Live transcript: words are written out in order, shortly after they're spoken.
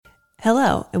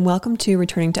Hello, and welcome to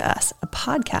Returning to Us, a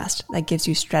podcast that gives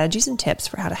you strategies and tips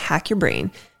for how to hack your brain,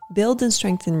 build and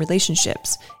strengthen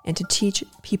relationships, and to teach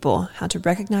people how to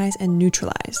recognize and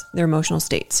neutralize their emotional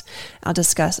states. I'll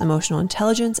discuss emotional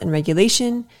intelligence and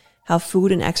regulation, how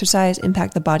food and exercise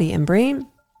impact the body and brain,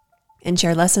 and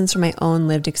share lessons from my own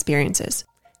lived experiences.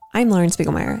 I'm Lauren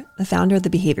Spiegelmeier, the founder of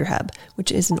the Behavior Hub,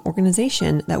 which is an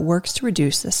organization that works to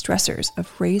reduce the stressors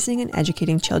of raising and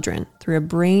educating children through a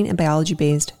brain and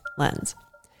biology-based lens.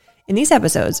 In these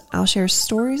episodes, I'll share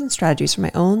stories and strategies from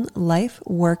my own life,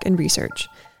 work, and research,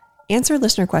 answer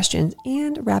listener questions,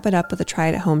 and wrap it up with a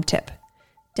try-it-at-home tip.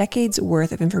 Decades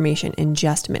worth of information in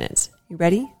just minutes. You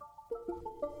ready?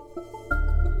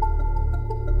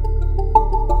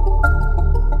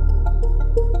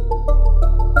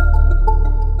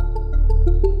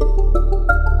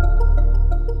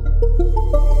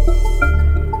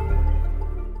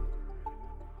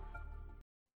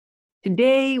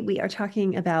 Today, we are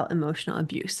talking about emotional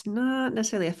abuse. Not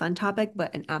necessarily a fun topic,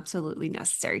 but an absolutely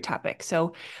necessary topic.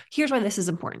 So here's why this is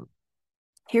important.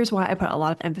 Here's why I put a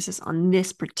lot of emphasis on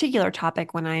this particular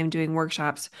topic when I am doing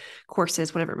workshops,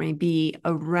 courses, whatever it may be,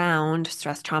 around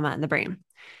stress, trauma, and the brain.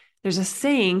 There's a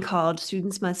saying called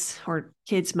students must, or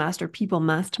kids must, or people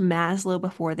must Maslow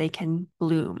before they can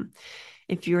bloom.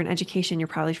 If you're in education, you're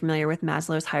probably familiar with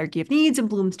Maslow's hierarchy of needs and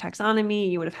Bloom's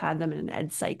taxonomy. You would have had them in an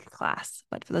ed psych class.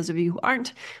 But for those of you who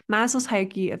aren't, Maslow's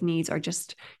hierarchy of needs are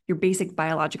just your basic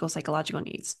biological, psychological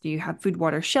needs. You have food,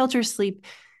 water, shelter, sleep,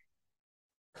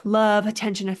 love,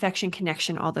 attention, affection,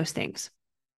 connection, all those things.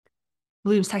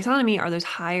 Bloom's taxonomy are those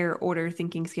higher order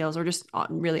thinking skills, or just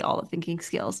really all the thinking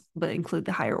skills, but include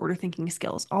the higher order thinking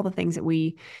skills, all the things that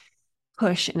we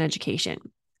push in education.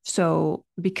 So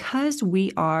because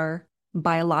we are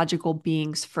biological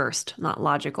beings first, not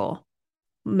logical,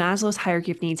 Maslow's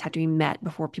hierarchy of needs have to be met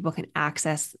before people can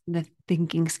access the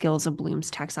thinking skills of Bloom's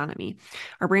taxonomy.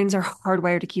 Our brains are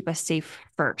hardwired to keep us safe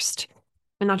first,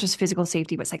 and not just physical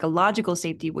safety, but psychological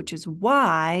safety, which is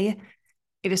why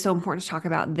it is so important to talk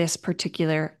about this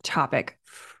particular topic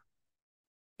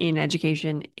in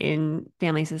education, in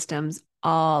family systems,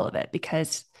 all of it,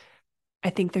 because I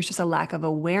think there's just a lack of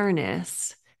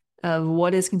awareness of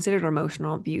what is considered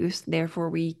emotional abuse. Therefore,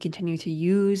 we continue to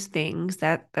use things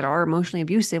that are emotionally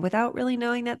abusive without really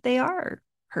knowing that they are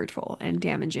hurtful and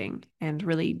damaging and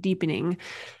really deepening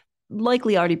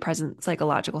likely already present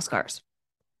psychological scars.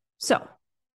 So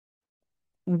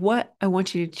what I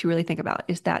want you to really think about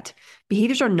is that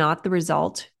behaviors are not the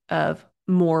result of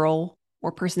moral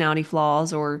or personality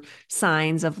flaws or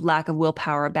signs of lack of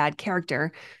willpower or bad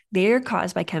character. They are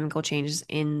caused by chemical changes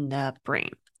in the brain.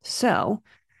 So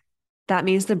that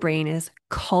means the brain is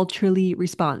culturally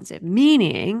responsive,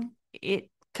 meaning it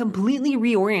completely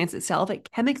reorients itself. It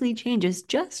chemically changes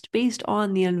just based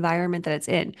on the environment that it's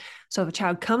in. So if a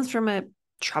child comes from a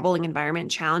troubling environment,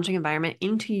 challenging environment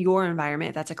into your environment,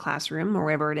 if that's a classroom or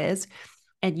wherever it is,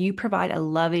 and you provide a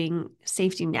loving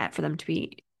safety net for them to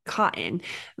be caught in,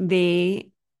 their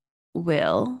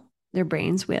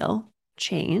brains will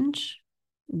change.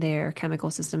 Their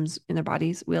chemical systems in their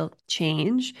bodies will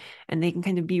change, and they can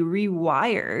kind of be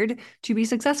rewired to be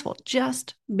successful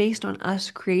just based on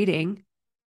us creating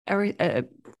a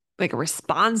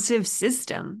responsive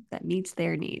system that meets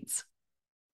their needs.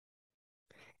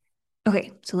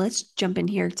 Okay, so let's jump in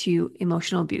here to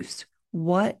emotional abuse.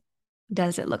 What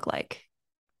does it look like?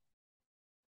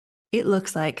 It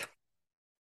looks like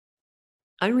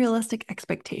unrealistic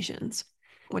expectations.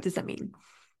 What does that mean?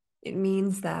 It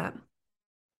means that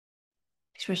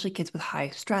especially kids with high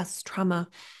stress, trauma,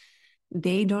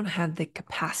 they don't have the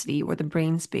capacity or the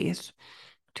brain space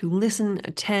to listen,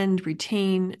 attend,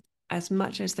 retain as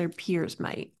much as their peers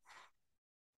might.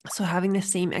 So having the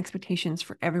same expectations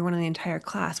for everyone in the entire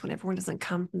class when everyone doesn't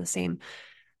come from the same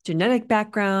genetic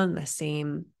background, the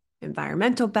same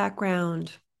environmental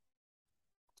background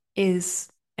is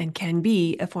and can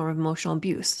be a form of emotional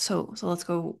abuse. So let's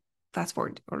go fast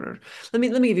forward order. Let me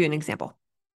give you an example.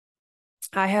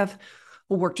 I have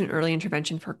worked in early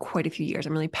intervention for quite a few years.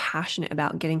 I'm really passionate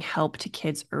about getting help to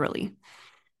kids early.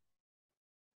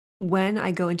 When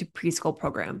I go into preschool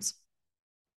programs,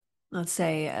 let's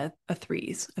say a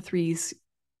threes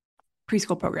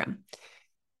preschool program,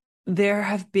 there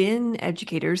have been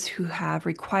educators who have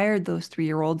required those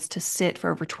 3-year-olds to sit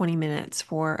for over 20 minutes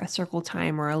for a circle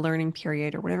time or a learning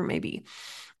period or whatever it may be,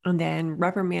 and then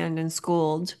reprimand and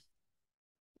scold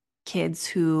kids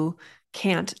who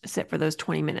can't sit for those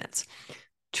 20 minutes.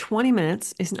 20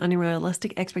 minutes is an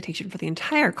unrealistic expectation for the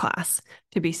entire class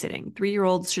to be sitting.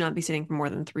 3-year-olds should not be sitting for more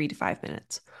than 3 to 5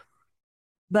 minutes.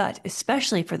 But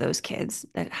especially for those kids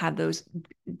that have those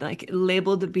like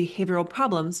labeled behavioral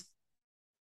problems,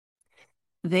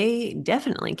 they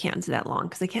definitely can't sit that long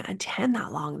because they can't attend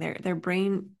that long. Their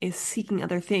brain is seeking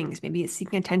other things. Maybe it's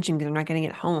seeking attention because they're not getting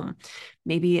it home.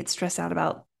 Maybe it's stressed out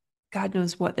about God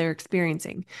knows what they're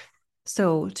experiencing.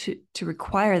 So to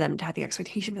require them to have the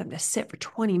expectation for them to sit for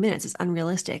 20 minutes is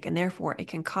unrealistic, and therefore it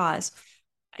can cause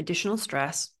additional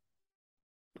stress,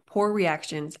 poor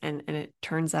reactions, and it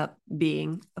turns up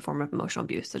being a form of emotional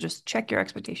abuse. So just check your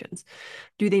expectations.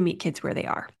 Do they meet kids where they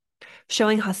are?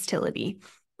 Showing hostility.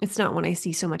 It's not one I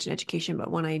see so much in education, but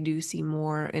one I do see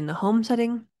more in the home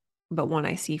setting. But one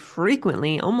I see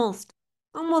frequently, almost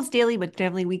daily, but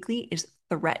definitely weekly, is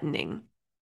threatening.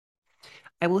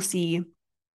 I will see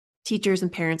teachers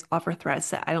and parents offer threats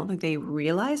that I don't think they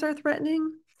realize are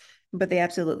threatening, but they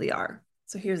absolutely are.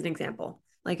 So here's an example.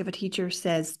 Like if a teacher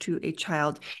says to a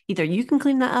child, either you can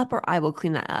clean that up or I will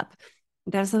clean that up.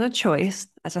 That's not a choice,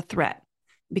 that's a threat.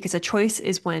 Because a choice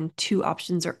is when two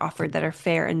options are offered that are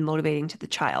fair and motivating to the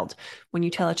child. When you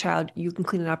tell a child you can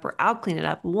clean it up or I'll clean it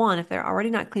up, one, if they're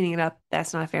already not cleaning it up,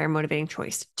 that's not a fair and motivating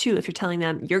choice. Two, if you're telling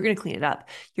them you're going to clean it up,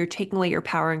 you're taking away your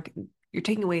power and you're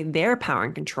taking away their power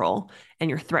and control, and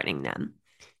you're threatening them.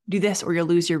 Do this or you'll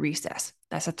lose your recess.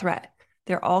 That's a threat.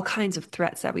 There are all kinds of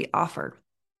threats that we offer.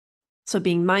 So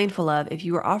being mindful of if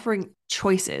you are offering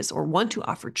choices or want to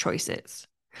offer choices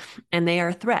and they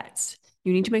are threats,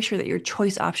 you need to make sure that your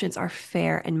choice options are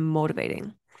fair and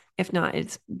motivating. If not,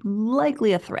 it's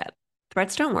likely a threat.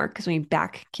 Threats don't work because when you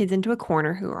back kids into a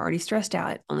corner who are already stressed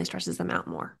out, it only stresses them out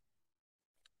more.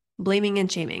 Blaming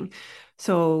and shaming.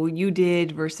 So you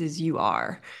did versus you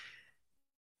are.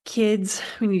 Kids,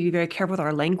 we need to be very careful with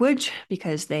our language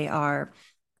because they are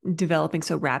developing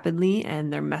so rapidly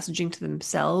and their messaging to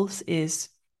themselves is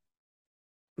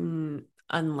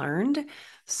unlearned.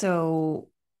 So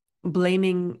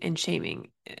blaming and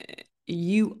shaming.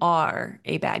 You are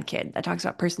a bad kid. That talks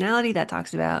about personality. That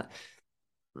talks about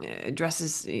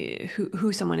addresses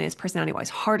who someone is personality wise,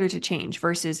 harder to change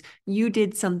versus you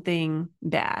did something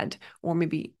bad or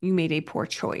maybe you made a poor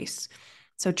choice.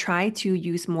 So try to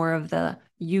use more of the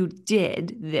you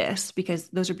did this because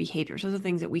those are behaviors. Those are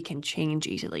things that we can change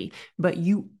easily. But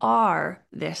you are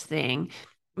this thing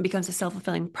becomes a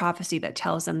self-fulfilling prophecy that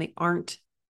tells them they aren't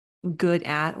good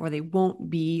at or they won't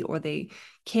be or they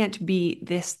can't be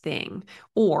this thing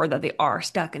or that they are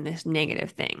stuck in this negative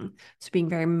thing. So being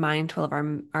very mindful of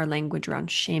our language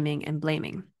around shaming and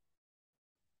blaming.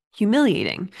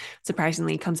 Humiliating,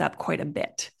 surprisingly, comes up quite a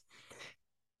bit.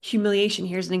 Humiliation,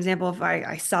 here's an example of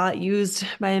I saw it used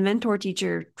by a mentor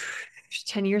teacher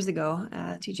 10 years ago,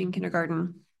 teaching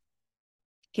kindergarten.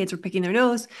 Kids were picking their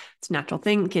nose. It's a natural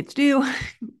thing kids do,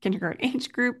 kindergarten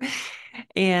age group.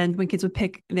 And when kids would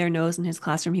pick their nose in his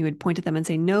classroom, he would point at them and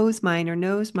say, nose minor,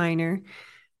 nose minor.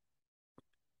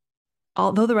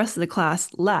 Although the rest of the class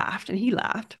laughed and he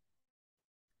laughed,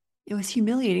 it was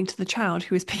humiliating to the child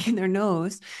who was picking their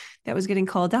nose that was getting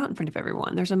called out in front of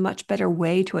everyone. There's a much better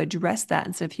way to address that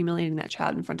instead of humiliating that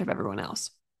child in front of everyone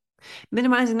else.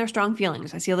 Minimizing their strong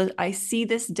feelings. I see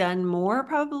this done more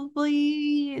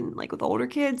probably in, like with older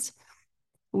kids.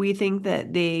 We think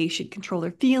that they should control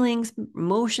their feelings,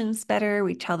 emotions better.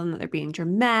 We tell them that they're being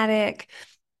dramatic.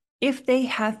 If they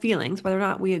have feelings, whether or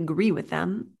not we agree with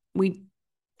them, we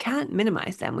can't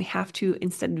minimize them. We have to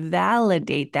instead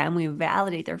validate them. We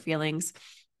validate their feelings.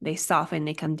 They soften,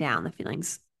 they come down. The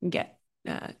feelings get,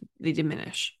 they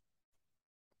diminish.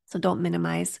 So don't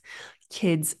minimize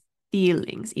kids'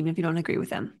 feelings, even if you don't agree with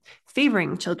them.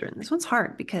 Favoring children. This one's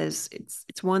hard because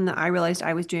it's one that I realized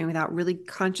I was doing without really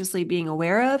consciously being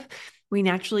aware of. We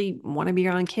naturally want to be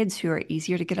around kids who are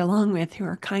easier to get along with, who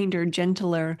are kinder,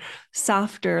 gentler,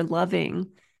 softer, loving,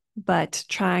 but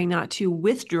try not to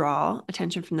withdraw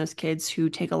attention from those kids who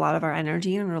take a lot of our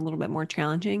energy and are a little bit more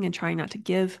challenging, and trying not to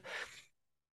give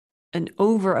an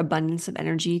overabundance of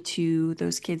energy to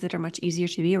those kids that are much easier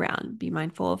to be around. Be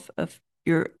mindful of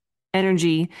your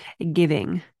energy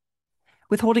giving.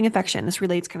 Withholding affection. This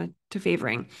relates kind of to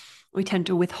favoring. We tend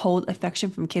to withhold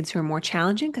affection from kids who are more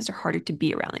challenging because they're harder to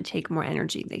be around. They take more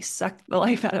energy. They suck the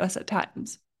life out of us at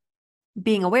times.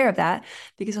 Being aware of that,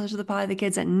 because those are probably the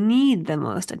kids that need the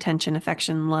most attention,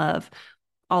 affection, love,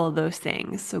 all of those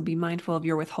things. So be mindful of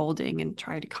your withholding and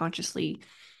try to consciously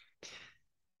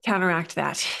counteract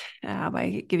that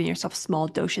by giving yourself small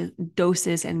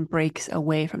doses and breaks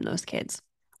away from those kids.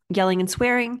 Yelling and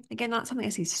swearing, again, not something I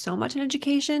see so much in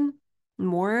education,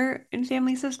 more in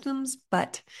family systems,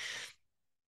 but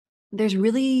there's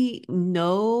really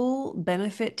no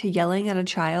benefit to yelling at a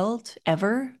child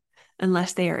ever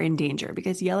unless they are in danger,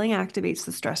 because yelling activates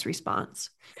the stress response.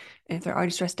 And if they're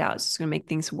already stressed out, it's just going to make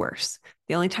things worse.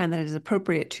 The only time that it is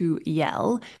appropriate to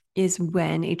yell is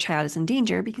when a child is in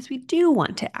danger, because we do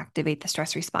want to activate the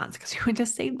stress response because we want to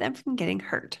save them from getting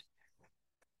hurt.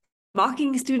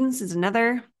 Mocking students is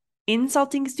another.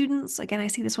 Insulting students, again, I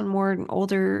see this one more in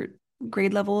older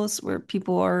grade levels where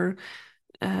people are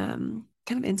kind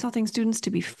of insulting students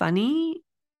to be funny,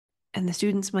 and the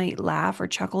students might laugh or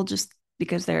chuckle just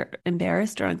because they're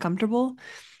embarrassed or uncomfortable,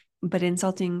 but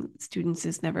insulting students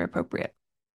is never appropriate.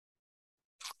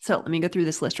 So let me go through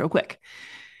this list real quick.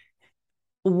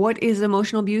 What is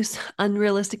emotional abuse?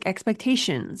 Unrealistic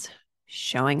expectations,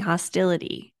 showing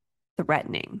hostility,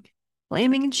 threatening,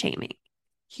 blaming and shaming,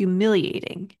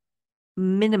 humiliating,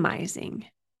 minimizing,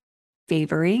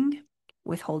 favoring,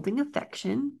 withholding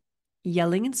affection,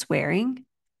 yelling and swearing,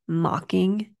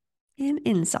 mocking, and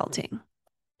insulting.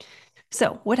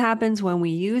 So, what happens when we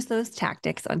use those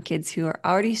tactics on kids who are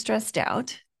already stressed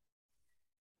out?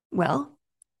 Well,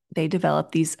 they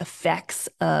develop these effects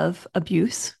of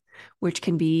abuse, which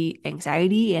can be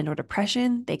anxiety and or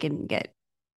depression. They can get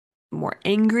more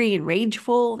angry and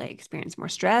rageful. They experience more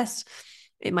stress.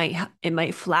 It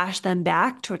might flash them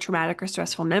back to a traumatic or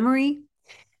stressful memory.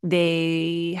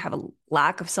 They have a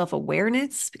lack of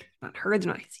self-awareness. They're not heard,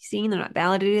 they're not seen, they're not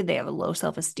validated. They have a low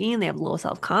self-esteem. They have low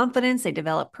self-confidence. They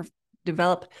develop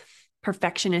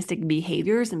perfectionistic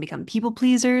behaviors and become people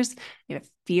pleasers. They have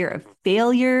fear of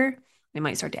failure. They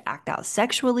might start to act out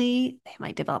sexually. They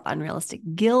might develop unrealistic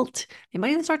guilt. They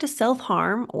might even start to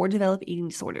self-harm or develop eating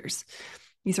disorders.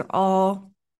 These are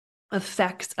all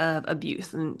effects of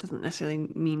abuse, and it doesn't necessarily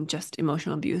mean just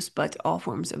emotional abuse, but all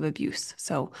forms of abuse.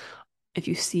 So if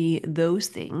you see those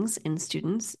things in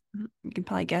students, you can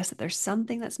probably guess that there's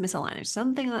something that's misaligned. There's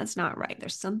something that's not right.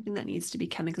 There's something that needs to be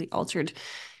chemically altered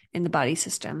in the body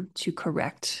system to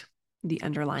correct the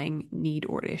underlying need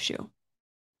or issue.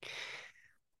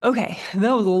 Okay,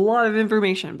 that was a lot of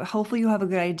information, but hopefully you have a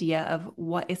good idea of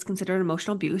what is considered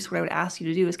emotional abuse. What I would ask you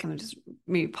to do is kind of just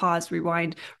maybe pause,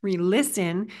 rewind,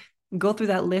 re-listen, go through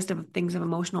that list of things of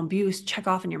emotional abuse, check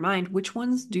off in your mind, which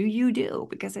ones do you do?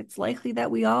 Because it's likely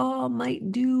that we all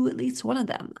might do at least one of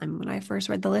them. I mean, when I first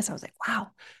read the list, I was like,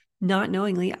 wow, not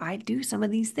knowingly, I do some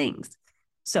of these things.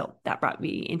 So that brought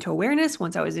me into awareness.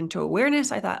 Once I was into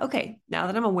awareness, I thought, okay, now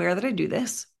that I'm aware that I do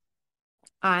this,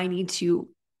 I need to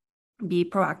be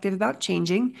proactive about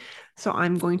changing. So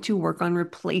I'm going to work on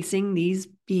replacing these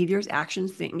behaviors,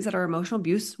 actions, things that are emotional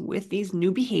abuse with these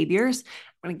new behaviors.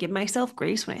 I'm going to give myself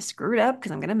grace when I screw it up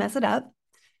because I'm going to mess it up.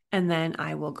 And then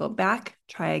I will go back,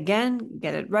 try again,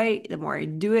 get it right. The more I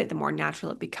do it, the more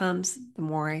natural it becomes, the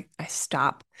more I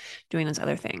stop doing those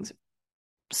other things.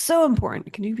 So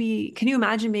important. Can you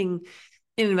imagine being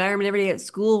in an environment every day at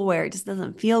school where it just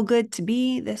doesn't feel good to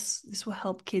be? This will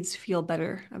help kids feel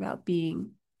better about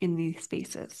being in these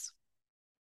spaces.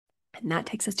 And that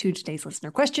takes us to today's listener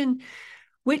question,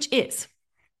 which is,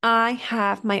 I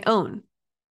have my own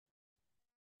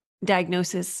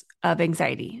diagnosis of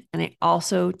anxiety, and I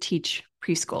also teach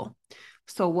preschool.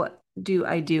 So what do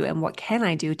I do and what can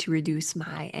I do to reduce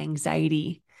my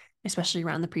anxiety, especially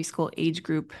around the preschool age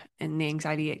group and the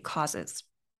anxiety it causes?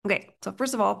 Okay, so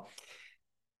first of all,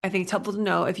 I think it's helpful to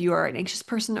know if you are an anxious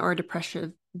person or a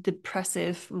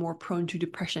depressive, more prone to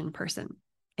depression person.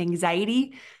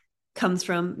 Anxiety comes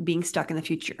from being stuck in the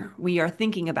future. We are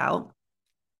thinking about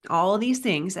all of these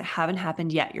things that haven't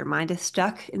happened yet. Your mind is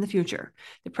stuck in the future.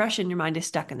 Depression, your mind is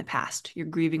stuck in the past. You're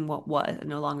grieving what was and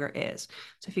no longer is.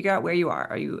 So figure out where you are.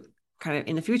 Are you kind of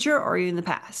in the future or are you in the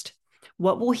past?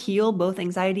 What will heal both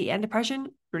anxiety and depression?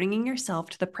 Bringing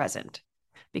yourself to the present,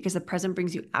 because the present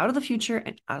brings you out of the future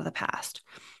and out of the past.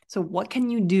 So what can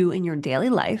you do in your daily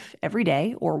life every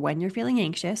day or when you're feeling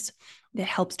anxious that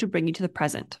helps to bring you to the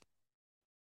present?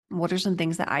 What are some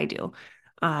things that I do?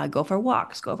 Go for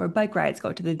walks, go for bike rides,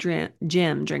 go to the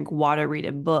gym, drink water, read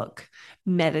a book,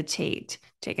 meditate,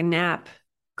 take a nap,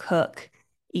 cook,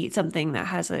 eat something that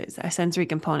has a sensory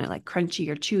component like crunchy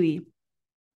or chewy.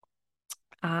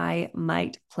 I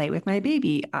might play with my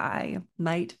baby. I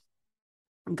might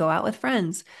go out with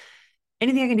friends.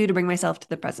 Anything I can do to bring myself to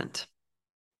the present.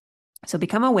 So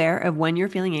become aware of when you're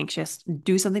feeling anxious,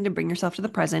 do something to bring yourself to the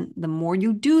present. The more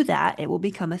you do that, it will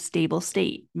become a stable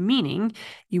state, meaning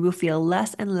you will feel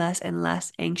less and less and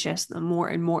less anxious the more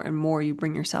and more and more you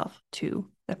bring yourself to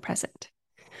the present.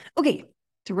 Okay,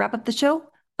 to wrap up the show,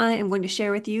 I am going to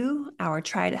share with you our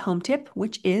try it at home tip,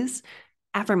 which is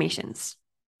affirmations.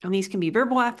 And these can be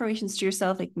verbal affirmations to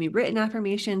yourself, they can be written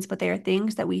affirmations, but they are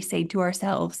things that we say to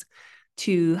ourselves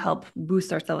to help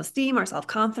boost our self-esteem, our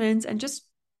self-confidence, and just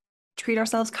treat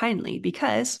ourselves kindly,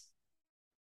 because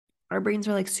Our brains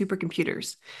are like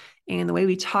supercomputers. And the way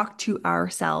we talk to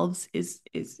ourselves is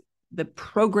the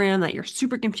program that your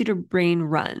supercomputer brain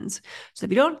runs. So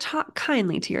if you don't talk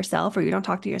kindly to yourself or you don't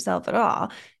talk to yourself at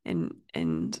all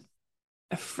and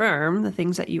affirm the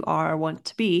things that you are or want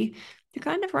to be, you're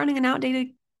kind of running an outdated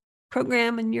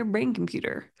program in your brain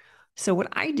computer. So what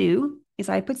I do is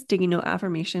I put sticky note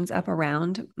affirmations up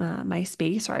around my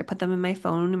space, or I put them in my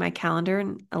phone, in my calendar,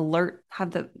 and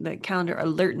have the calendar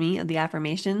alert me of the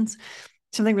affirmations.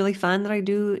 Something really fun that I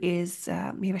do is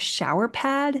we have a shower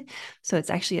pad. So it's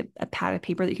actually a pad of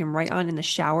paper that you can write on in the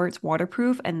shower. It's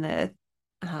waterproof, and the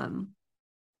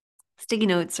sticky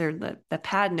notes or the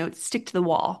pad notes stick to the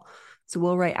wall. So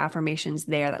we'll write affirmations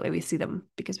there. That way we see them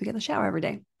because we get in the shower every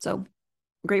day. So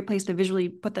great place to visually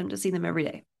put them to see them every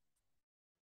day.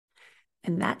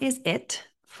 And that is it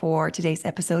for today's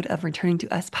episode of Returning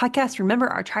to Us podcast. Remember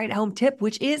our try it at home tip,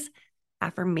 which is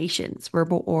affirmations,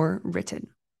 verbal or written.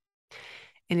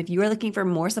 And if you are looking for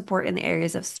more support in the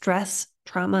areas of stress,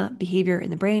 trauma, behavior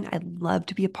in the brain, I'd love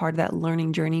to be a part of that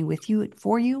learning journey with you and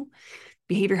for you.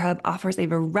 Behavior Hub offers a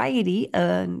variety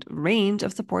and range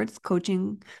of supports,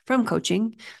 from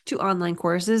coaching to online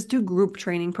courses to group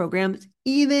training programs,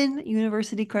 even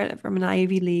university credit from an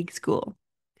Ivy League school.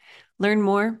 Learn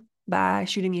more by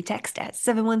shooting me a text at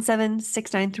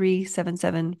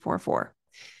 717-693-7744.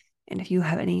 And if you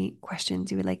have any questions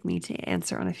you would like me to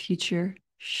answer on a future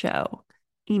show,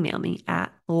 email me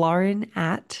at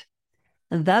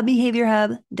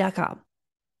lauren@thebehaviorhub.com.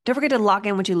 Don't forget to lock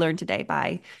in what you learned today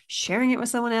by sharing it with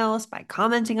someone else, by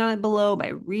commenting on it below,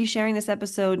 by resharing this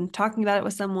episode and talking about it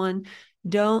with someone.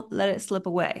 Don't let it slip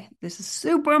away. This is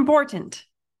super important.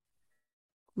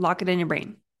 Lock it in your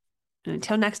brain. And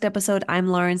until next episode, I'm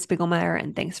Lauren Spiegelmeier,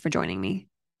 and thanks for joining me.